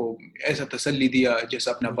ہے آپ کو، ایسا تسلی دیا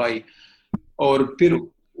جیسا اپنا بھائی. اور پھر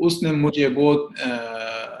اس نے مجھے بہت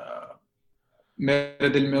میرے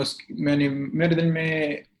دل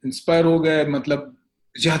میں انسپائر ہو گیا، مطلب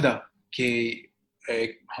زیادہ، کہ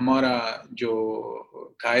ہمارا جو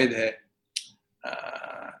قائد ہے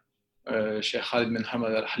شیخ خالد بن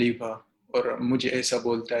حمد الخلیفہ، اور مجھے ایسا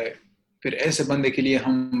بولتا ہے، پھر ایسے بندے کے لیے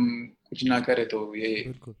ہم کچھ نہ کرے تو یہ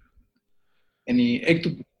یعنی ایک تو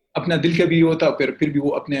اپنا دل کا بھی ہوتا، پھر بھی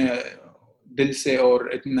وہ اپنے دل سے اور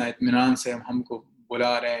اتنا اطمینان سے ہم کو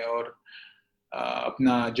بلا رہے ہیں اور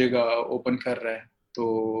اپنا جگہ اوپن کر رہے ہیں. تو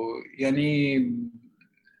یعنی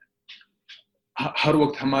ہر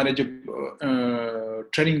وقت ہمارے جب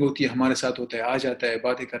ٹریننگ ہوتی ہے ہمارے ساتھ ہوتا ہے، آ جاتا ہے،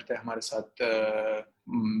 باتیں کرتا ہے ہمارے ساتھ،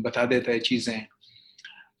 بتا دیتا ہے چیزیں.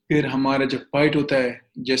 پھر ہمارا جب فائٹ ہوتا ہے،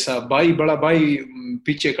 جیسا بھائی، بڑا بھائی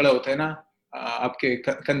پیچھے کھڑا ہوتا ہے نا، آپ کے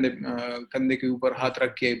کندھے کے اوپر ہاتھ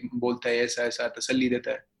رکھ کے بولتا ہے ایسا ایسا، تسلی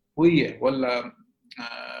دیتا ہے، وہی ہے. واللہ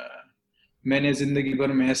میں نے زندگی بھر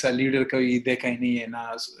میں ایسا لیڈر کبھی دیکھا ہی نہیں ہے.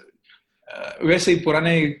 نہ ویسے ہی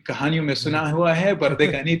پرانے کہانیوں میں سنا ہوا ہے پر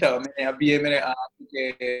دیکھا نہیں تھا میں نے. ابھی یہ میرے آپ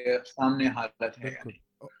کے سامنے حالت ہے. یعنی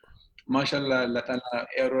ماشاء اللہ، اللہ تعالیٰ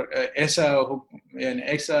ایسا یعنی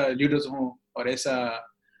ایسا لیڈرز ہوں اور ایسا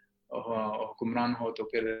حکمران ہو، تو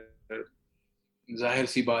پھر ظاہر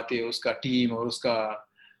سی بات ہے اس کا ٹیم اور اس کا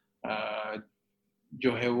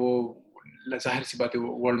جو ہے وہ ظاہر سی بات ہے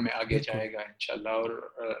وہ ورلڈ میں آگے جائے گا انشاءاللہ. اور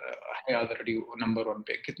ہے آلریڈی نمبر 1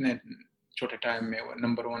 پہ، کتنے چھوٹے ٹائم میں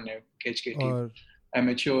نمبر 1 ہے کھینچ کے ٹیم.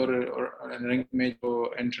 ایمیچور رینک میں جو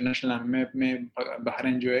انٹرنیشنل میپ میں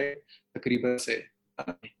بحرین جو ہے تقریباً سے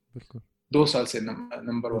 2 سال سے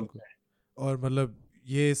نمبر 1 پہ ہے. اور مطلب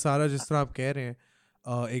یہ سارا جس طرح آپ کہہ رہے ہیں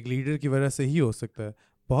ایک لیڈر کی وجہ سے ہی ہو سکتا ہے.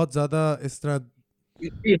 بہت زیادہ اس طرح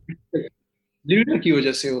لیڈر کی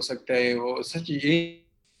وجہ سے ہو سکتا ہے. وہ سچ یہ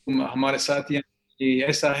ہمارے ساتھ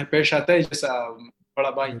ایسا ہے پیش آتا ہے جیسا بڑا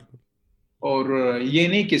بھائی. اور یہ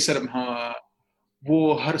نہیں کہ صرف ہاں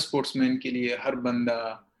وہ ہر سپورٹس مین کے لیے، ہر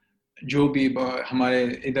بندہ جو بھی ہمارے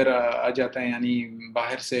ادھر آ جاتا ہے، یعنی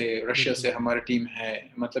باہر سے رشیا سے ہماری ٹیم ہے،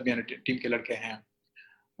 مطلب یعنی ٹیم کے لڑکے ہیں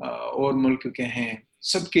اور ملک کے ہیں،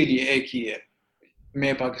 سب کے لیے ایک ہی ہے.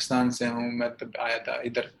 میں پاکستان سے ہوں، میں تب آیا تھا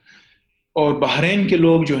ادھر، اور بحرین کے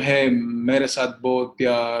لوگ جو ہے میرے ساتھ بہت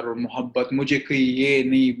پیار اور محبت. مجھے کوئی یہ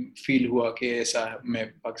نہیں فیل ہوا کہ ایسا میں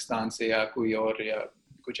پاکستان سے یا کوئی اور یا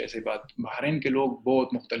کچھ ایسی بات. بحرین کے لوگ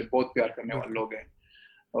بہت مختلف، بہت پیار کرنے والے لوگ ہیں.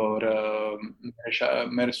 اور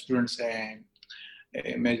میرے اسٹوڈنٹس ہیں،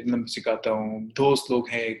 میں سکھاتا ہوں، دوست لوگ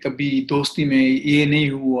ہیں. کبھی دوستی میں یہ نہیں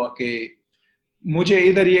ہوا کہ مجھے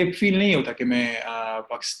ادھر یہ فیل نہیں ہوتا کہ میں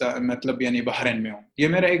پاکستان مطلب یعنی بحرین میں ہوں. یہ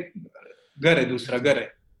میرا ایک گھر ہے، دوسرا گھر ہے.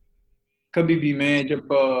 کبھی بھی میں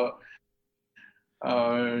جب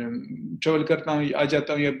ٹریول کرتا ہوں، آ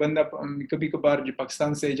جاتا ہوں، یہ بندہ کبھی کبھار جو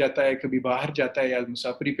پاکستان سے جاتا ہے، کبھی باہر جاتا ہے یا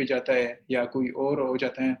مسافری پہ جاتا ہے یا کوئی اور ہو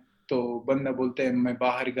جاتا ہے، تو بندہ بولتے ہیں میں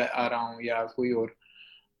باہر آ رہا ہوں یا کوئی اور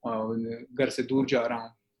گھر سے دور جا رہا ہوں.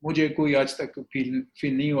 مجھے کوئی آج تک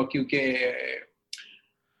فیل نہیں ہوا، کیونکہ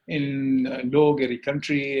ان لوگ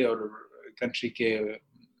کنٹری اور کنٹری کے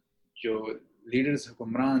جو لیڈرز،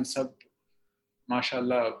 حکمران، سب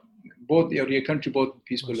ماشاءاللہ بہت، اور یہ کنٹری بہت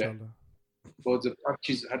پیسفل ہے، بہت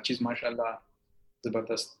ہر چیز ماشاءاللہ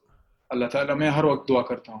زبردست. اللہ تعالیٰ میں ہر وقت دعا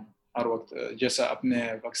کرتا ہوں، ہر وقت، جیسا اپنے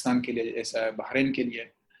پاکستان کے لیے ایسا ہے بحرین کے لیے،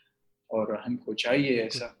 اور ہم کو چاہیے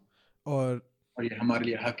ایسا، اور یہ ہمارے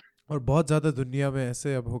لیے حق ہے. اور بہت زیادہ دنیا میں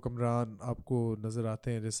ایسے اب حکمران آپ کو نظر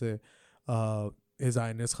آتے ہیں، جیسے his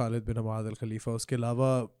eminence Khalid bin Hamad Al Khalifa. اس کے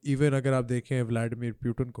علاوہ ایون اگر آپ دیکھیں ولادیمیر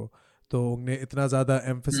پیوٹن کو، تو انہوں نے اتنا زیادہ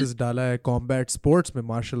ایمفسس ڈالا ہے کامبیٹ سپورٹس میں،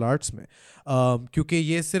 مارشل آرٹس میں، کیونکہ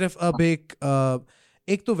یہ صرف اب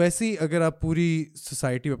ایک تو ویسے ہی اگر آپ پوری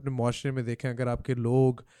سوسائٹی میں، اپنے معاشرے میں دیکھیں، اگر آپ کے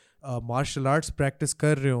لوگ مارشل آرٹس پریکٹس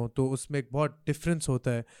کر رہے ہوں تو اس میں ایک بہت ڈفرینس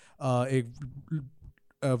ہوتا ہے ایک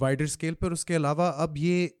وائڈر اسکیل پر. اس کے علاوہ اب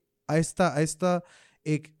یہ آہستہ آہستہ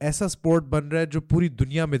ایک ایسا اسپورٹ بن رہا ہے جو پوری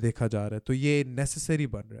دنیا میں دیکھا جا رہا ہے, تو یہ نیسیسری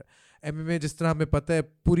بن رہا ہے. ایم ایم اے جس طرح ہمیں پتہ ہے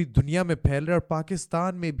پوری دنیا میں پھیل رہا ہے, اور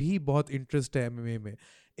پاکستان میں بھی بہت انٹرسٹ ہے ایم ایم اے میں.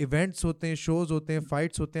 ایونٹس ہوتے ہیں, شوز ہوتے ہیں,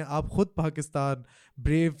 فائٹس ہوتے ہیں. آپ خود پاکستان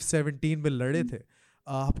بریو 17 میں لڑے تھے,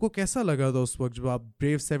 آپ کو کیسا لگا تھا اس وقت جب آپ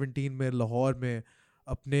بریو 17 میں لاہور میں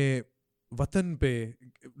اپنے وطن پہ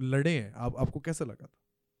لڑے ہیں, آپ کو کیسا لگا تھا؟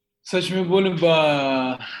 سچ میں بولوں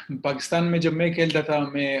پاکستان میں جب میں کھیلتا تھا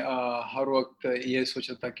میں ہر وقت یہ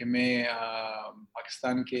سوچا تھا کہ میں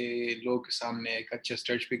پاکستان کے لوگ کے سامنے ایک اچھے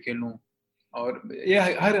اسٹیج پہ کھیلوں, اور یہ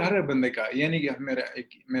ہر بندے کا, یعنی کہ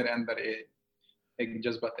میرے اندر ایک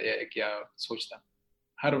جذبہ تھا, ایک یا سوچ تھا.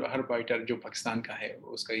 ہر فائٹر جو پاکستان کا ہے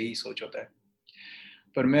اس کا یہی سوچ ہوتا ہے.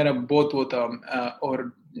 پر میرا بہت وہ تھا, اور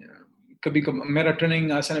کبھی میرا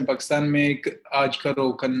ٹریننگ آسان ہے پاکستان میں, آج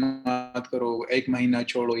کرو کل مت کرو, ایک مہینہ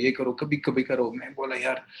چھوڑو, یہ کرو, کبھی کبھی کرو. میں بولا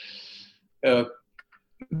یار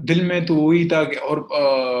دل میں تو وہی تھا کہ,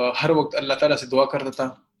 اور ہر وقت اللہ تعالیٰ سے دعا کرتا تھا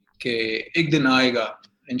کہ ایک دن آئے گا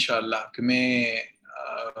انشاءاللہ کہ میں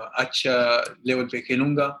اچھا لیول پہ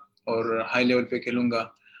کھیلوں گا اور ہائی لیول پہ کھیلوں گا,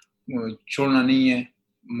 چھوڑنا نہیں ہے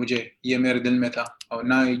مجھے, یہ میرے دل میں تھا اور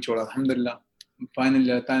نہ ہی چھوڑا. الحمدللہ فائنل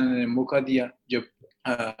اللہ تعالیٰ نے موقع دیا. جب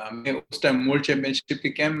میں اس ٹائم ورلڈ چیمپئن شپ کے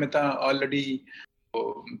کیمپ میں تھا آلریڈی,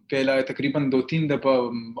 پہلا تقریباً 2-3 دفعہ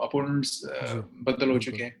اپوننٹس بدل ہو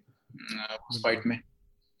چکے اس فائٹ میں.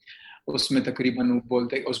 اس میں تقریباً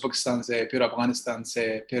بولتے ازبکستان سے, پھر افغانستان سے,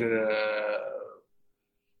 پھر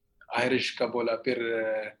آئرش کا بولا, پھر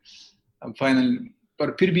فائنل.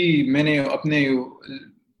 پر پھر بھی میں نے اپنے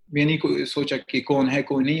میں نہیں سوچا کہ کون ہے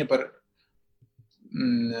کون نہیں ہے, پر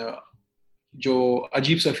جو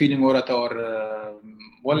عجیب سا فیلنگ ہو رہا تھا, اور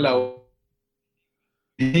واللہ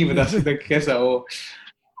نہیں بتا سکتا کیسا وہ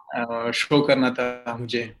شو کرنا تھا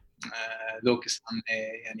مجھے لوگ کے سامنے,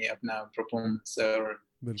 یعنی اپنا پرفارمنس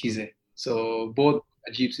اور چیزیں. سو بہت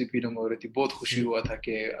عجیب سی فیلنگ ہو رہی تھی, بہت خوشی ہوا تھا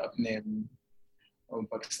کہ اپنے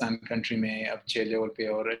پاکستان کنٹری میں اچھے لیول پہ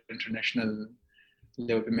اور انٹرنیشنل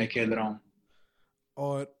لیول پہ میں کھیل رہا ہوں,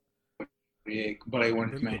 اور یہ ایک بڑا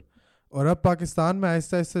ایونٹ میں. اور اب پاکستان میں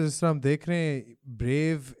آہستہ آہستہ جس طرح ہم دیکھ رہے ہیں,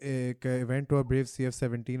 بریو ایک ایونٹ ہوا, brave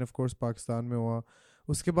CF17 of course Pakistan میں ہوا.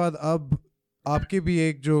 اس کے بعد اب آپ کے بھی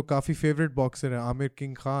ایک جو کافی فیوریٹ باکسر ہیں عامر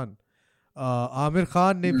کنگ خان, عامر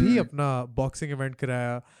خان نے بھی اپنا باکسنگ ایونٹ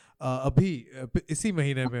کرایا ابھی اسی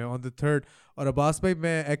مہینے میں on the 3rd. اور عباس بھائی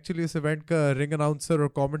میں ایکچولی اس ایونٹ کا رنگ اناؤنسر اور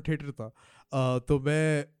کامنٹیٹر تھا, تو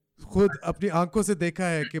میں خود اپنی آنکھوں سے دیکھا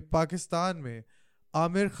ہے کہ پاکستان میں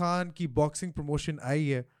عامر خان کی باکسنگ پروموشن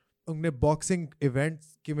آئی ہے, انہوں نے باکسنگ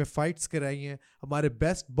ایونٹس کے میں فائٹس کرائی ہیں, ہمارے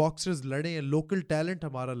بیسٹ باکسرز لڑے ہیں, لوکل ٹیلنٹ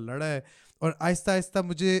ہمارا لڑا ہے. اور آہستہ آہستہ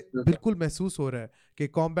مجھے بالکل محسوس ہو رہا ہے کہ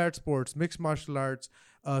combat sports, mix martial arts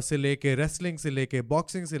سے لے کے ریسلنگ سے لے کے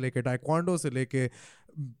باکسنگ سے لے کے ٹائیکوانڈو سے لے کے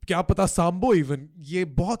کیا پتا سامبو ایون, یہ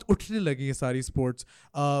بہت اٹھنے لگی ہیں ساری سپورٹس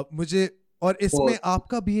مجھے. اور اس میں آپ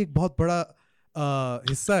کا بھی ایک بہت بڑا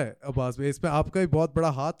حصہ ہے عباس بھائی, اس میں آپ کا بھی بہت بڑا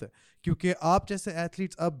ہاتھ ہے, کیونکہ آپ جیسے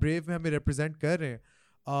ایتھلیٹس اب بریو میں ہمیں ریپرزینٹ کر رہے ہیں.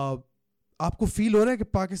 آپ کو فیل ہو رہا ہے کہ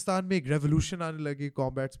پاکستان میں ایک ریولوشن آنے لگی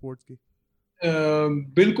کامبیٹ سپورٹس کی؟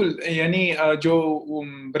 بالکل, یعنی جو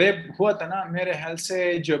بریو ہوا تھا نا, میرے خیال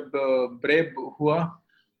سے جب بریو ہوا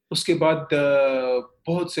اس کے بعد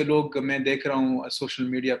بہت سے لوگ میں دیکھ رہا ہوں سوشل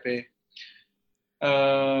میڈیا پہ,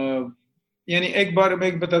 یعنی ایک بار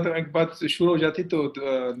میں بتاتا ہوں, ایک بات شروع ہو جاتی تو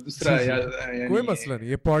دوسرا کوئی مسئلہ نہیں,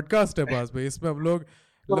 یہ پوڈ کاسٹ ہے باز بھائی, اس میں ہم لوگ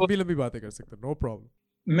لمبی لمبی باتیں کر سکتے ہیں, نو پرابلم.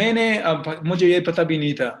 میں نے مجھے یہ پتہ بھی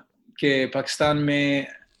نہیں تھا کہ پاکستان میں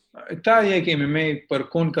تھا یہ کہ میں پر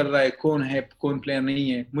کون کر رہا ہے, کون ہے کون پلیئر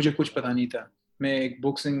نہیں ہے, مجھے کچھ پتہ نہیں تھا. میں ایک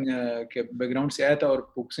باکسنگ کے بیک گراؤنڈ سے آیا تھا, اور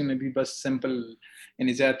باکسنگ میں بھی بس سمپل,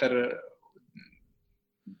 یعنی زیادہ تر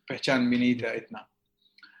پہچان بھی نہیں تھا اتنا.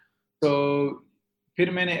 تو پھر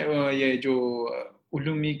میں نے یہ جو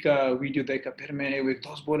علومی کا ویڈیو دیکھا, پھر میں نے ایک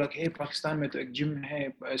دوست بولا کہ پاکستان میں تو ایک جم ہے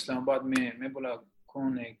اسلام آباد میں. میں بولا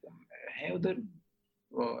کون ہے ادھر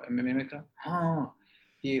ایم ایم اے کا؟ ہاں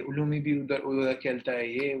یہ علومی بھی ادھر کھیلتا ہے,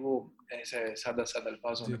 یہ وہ ایسا سادہ سادہ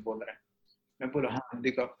الفاظوں میں بول رہا ہے. میں بولا ہاں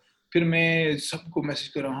دیکھا. پھر میں سب کو میسج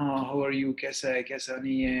کر رہا ہوں, ہاں ہاؤ آر یو, کیسا ہے کیسا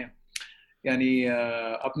نہیں ہے, یعنی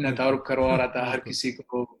اپنا تعارف کروا رہا تھا ہر کسی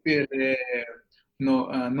کو. پھر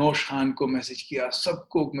نوش خان کو میسج کیا, سب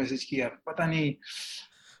کو میسج کیا, پتہ نہیں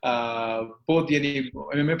بہت,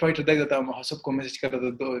 یعنی میں فائٹر دیکھتا تھا سب کو میسج کر رہا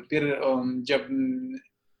تھا. پھر جب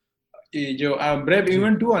جو بریو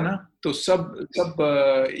ایونٹ ہوا نا تو سب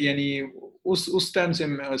یعنی اس ٹائم سے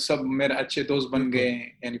سب میرے اچھے دوست بن گئے,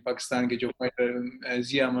 یعنی پاکستان کے جو فائٹر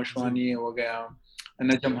ضیا مشوانی ہو گیا,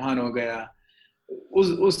 نجمحان ہو گیا,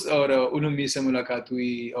 اس اور علومی سے ملاقات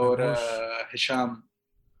ہوئی, اور ہشام,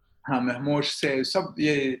 ہاں محموش سے, سب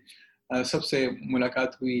یہ سب سے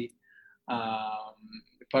ملاقات ہوئی.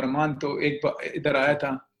 فرمان تو ایک ادھر آیا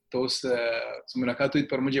تھا تو اس سے ملاقات ہوئی,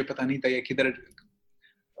 پر مجھے پتہ نہیں تھا یہ کدھر,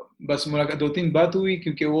 بس ملاقات 2-3 بات ہوئی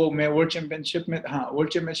کیونکہ وہ میں ورلڈ چیمپئن شپ میں, ہاں ورلڈ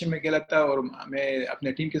چیمپئن شپ میں کھیلا تھا اور میں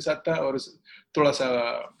اپنے ٹیم کے ساتھ تھا, اور تھوڑا سا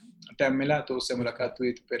ٹائم ملا تو اس سے ملاقات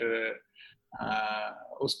ہوئی. تو پھر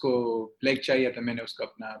اس کو فلیگ چاہیے تھا, میں نے اس کو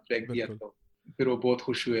اپنا فلیگ دیا, تو پھر وہ بہت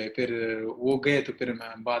خوش ہوئے. پھر وہ گئے تو پھر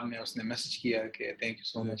بعد میں اس نے میسج کیا کہ تھینک یو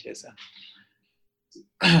سو مچ ایسا.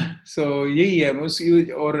 سو یہی ہے.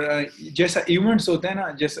 اور جیسا ایونٹس ہوتے ہیں نا,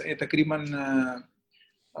 جیسا تقریباً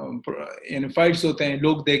یعنی فائٹس ہوتے ہیں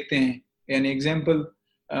لوگ دیکھتے ہیں, یعنی ایگزامپل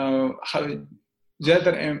زیادہ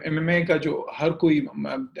تر ایم ایم اے کا جو ہر کوئی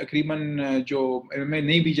تقریباً جو ایم ایم اے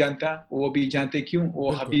نہیں بھی جانتا وہ بھی جانتے, کیوں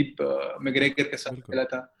وہ حبیب میگریگر کے ساتھ کھیلا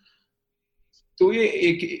تھا. تو یہ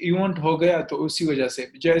ایک ایونٹ ہو گیا, تو اسی وجہ سے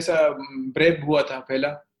جیسا بریب ہوا تھا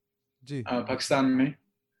پہلا پاکستان میں,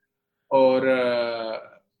 اور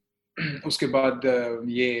اس کے بعد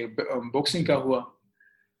یہ باکسنگ کا ہوا,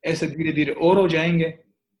 ایسے دھیرے دھیرے اور ہو جائیں گے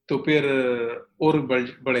تو پھر اور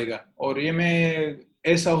بڑھے گا. اور یہ میں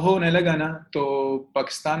ایسا ہونے لگا نا تو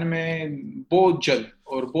پاکستان میں بہت جلد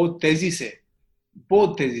اور بہت تیزی سے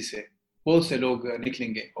بہت سے لوگ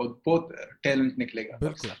نکلیں گے اور بہت ٹیلنٹ نکلے گا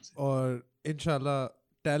پاکستان سے. اور انشاءاللہ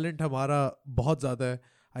ٹیلنٹ ہمارا بہت زیادہ ہے.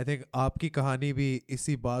 آئی تھنک آپ کی کہانی بھی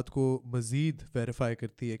اسی بات کو مزید ویریفائی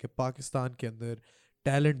کرتی ہے کہ پاکستان کے اندر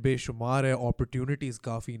ٹیلنٹ بے شمار ہے, اپرچونیٹیز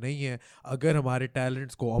کافی نہیں ہیں. اگر ہمارے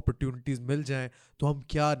ٹیلنٹس کو اپرچونیٹیز مل جائیں تو ہم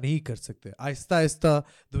کیا نہیں کر سکتے. آہستہ آہستہ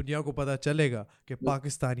دنیا کو پتہ چلے گا کہ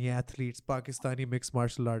Pakistani athletes, Pakistani mix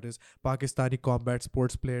martial artist, Pakistani combat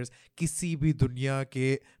sports players کسی بھی دنیا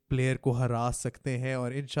کے پلیئر کو ہرا سکتے ہیں.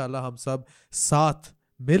 اور انشاءاللہ ہم سب ساتھ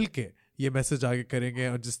مل کے یہ میسج آگے کریں گے.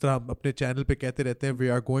 اور جس طرح ہم اپنے چینل پہ کہتے رہتے ہیں, we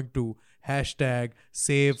are going to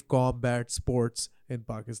 #save combat sports ان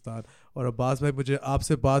پاکستان. اور عباس بھائی مجھے آپ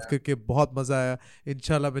سے بات کر کے بہت مزہ آیا.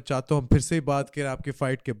 انشاءاللہ میں چاہتا ہوں ہم پھر سے ہی بات کریں آپ کے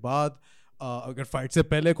فائٹ کے بعد. اگر فائٹ سے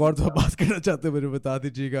پہلے ایک اور دفعہ بات کرنا چاہتے ہیں مجھے بتا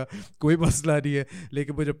دیجیے گا, کوئی مسئلہ نہیں ہے.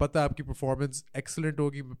 لیکن مجھے پتہ ہے آپ کی پرفارمنس ایکسلنٹ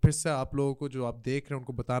ہوگی. میں پھر سے آپ لوگوں کو جو آپ دیکھ رہے ہیں ان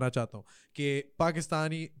کو بتانا چاہتا ہوں کہ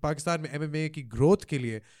پاکستان میں ایم ایم اے کی گروتھ کے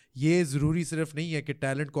لیے یہ ضروری صرف نہیں ہے کہ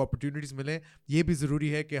ٹیلنٹ کو اپرچونیٹیز ملیں, یہ بھی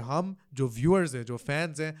ضروری ہے کہ ہم جو ویورز ہیں, جو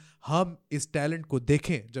فینز ہیں, ہم اس ٹیلنٹ کو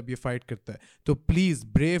دیکھیں جب یہ فائٹ کرتا ہے. تو please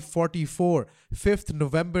brave 44 5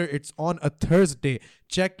 November, it's on a Thursday.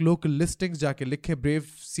 Check local listings, جا کے لکھیں بریو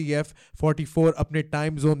CF 44, اپنے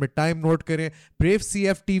ٹائم زون میں ٹائم نوٹ کریں.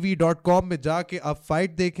 bravecftv.com میں جا کے آپ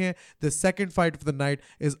فائٹ دیکھیں. The second fight of the night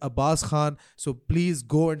is Abbas Khan. So please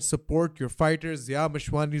go and support your fighters. Zia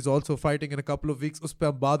Mashwani is also fighting in a couple of weeks, اس پہ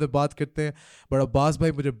ہم بعد میں بات کرتے ہیں. بٹ عباس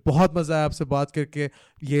بھائی مجھے بہت مزہ آیا آپ سے بات کر کے.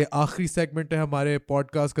 یہ آخری سیگمنٹ ہے ہمارے پوڈ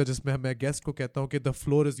کاسٹ کا جس میں میں گیسٹ کو کہتا ہوں کہ دا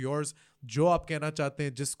فلور از یورز. جو آپ کہنا چاہتے ہیں,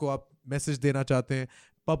 جس کو آپ میسج دینا چاہتے ہیں,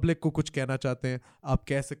 پبلک کو کچھ کہنا چاہتے ہیں, آپ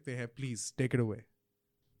کہہ سکتے ہیں. پلیز ٹیک اٹ اوے.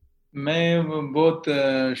 میں بہت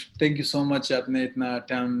تھینک یو سو مچ, آپ نے اتنا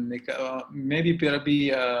ٹائم میں بھی پھر ابھی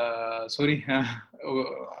سوری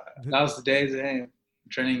لاسٹ ڈیز ہیں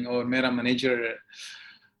ٹریننگ, اور میرا مینیجر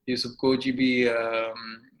یوسف کوچی بھی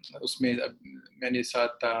اس میں میرے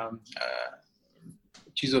ساتھ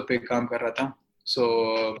چیزوں پہ کام کر رہا تھا. سو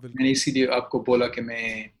میں نے اسی لیے آپ کو بولا کہ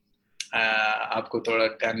میں آپ کو تھوڑا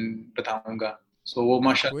ٹائم بتاؤں گا. سو وہ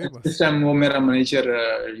ماشاء اللہ اس ٹائم وہ میرا مینیجر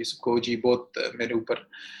یوسف کوچی بہت میرے اوپر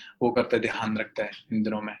وہ کرتا ہے, دھیان رکھتا ہے ان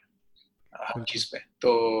دنوں میں ہر چیز پہ.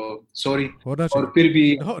 تو سوری, اور پھر بھی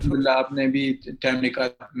الحمدللہ آپ نے بھی ٹائم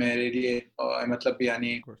نکالا میرے لیے, مطلب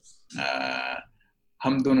یعنی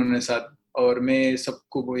ہم دونوں نے ساتھ. اور میں سب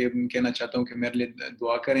کو یہ کہنا چاہتا ہوں کہ میرے لیے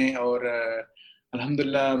دعا کریں. اور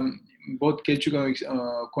الحمدللہ بہت کہہ چکا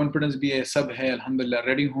ہوں, کانفیڈنس بھی ہے, سب ہے الحمدللہ,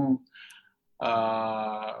 ریڈی ہوں.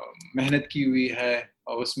 محنت کی ہوئی ہے,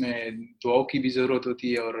 اور اس میں دعاؤں کی بھی ضرورت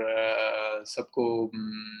ہوتی ہے, اور سب کو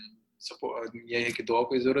یہ ہے کہ دعاؤں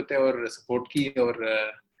کی ضرورت ہے اور سپورٹ کی, اور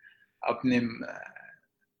اپنے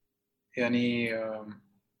یعنی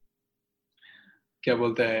کیا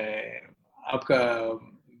بولتا ہے, آپ کا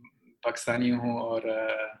پاکستانی ہوں اور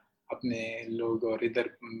اپنے لوگ, اور ادھر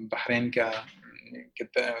بحرین کا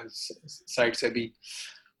سائڈ سے بھی,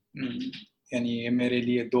 یعنی میرے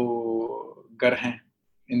لیے 2 گھر ہیں.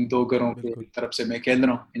 ان 2 گھروں کی طرف سے میں کہہ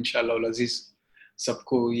رہا ہوں انشاءاللہ العزیز سب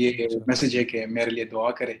کو یہ میسج ہے کہ میرے لیے دعا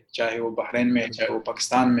کرے, چاہے وہ بحرین میں چاہے وہ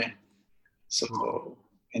پاکستان میں. سو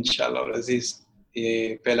انشاءاللہ العزیز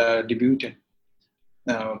یہ پہلا ڈیبیوٹ ہے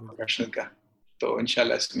پروفیشنل کا, تو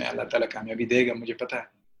انشاءاللہ اس میں اللہ تعالیٰ کامیابی دے گا, مجھے پتہ ہے.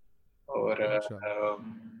 اور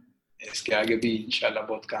इसके आगे भी इंशाल्लाह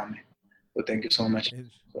बहुत काम है. तो थैंक यू सो मच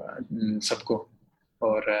सबको,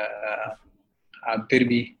 और आप फिर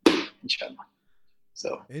भी इंशाल्लाह.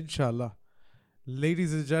 So Inshallah.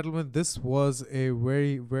 Ladies and gentlemen, this was a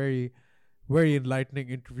very, very, very enlightening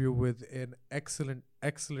interview with an excellent,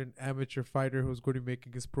 excellent amateur fighter who's going to be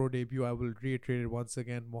making his pro debut. I will reiterate it once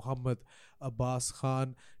again. Muhammad Abbas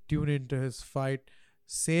Khan. Tune into his fight.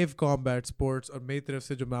 Save combat sports. और मेरी तरफ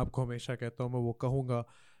से जो मैं आपको हमेशा कहता हूँ मैं वो कहूँगा,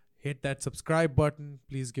 hit that subscribe button.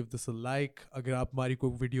 Please give this a like. अगर आप हमारी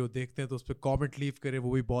कोई वीडियो देखते हैं तो उस पर comment leave करें,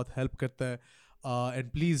 वो भी बहुत help करता है.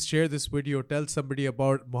 And please share this video. Tell somebody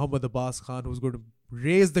about Muhammad Abbas Khan, who's going to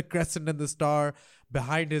raise the crescent and the star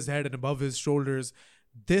behind his head and above his shoulders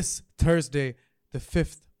this Thursday, the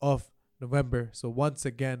 5th of November. So once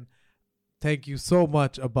again, thank you so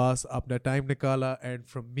much, Abbas. Apna time nikala. And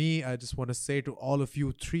from me, I just want to say to all of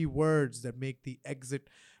you 3 words that make the exit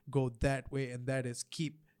go that way, and that is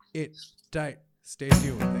keep it tight. Stay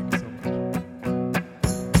tuned. Thank you so much.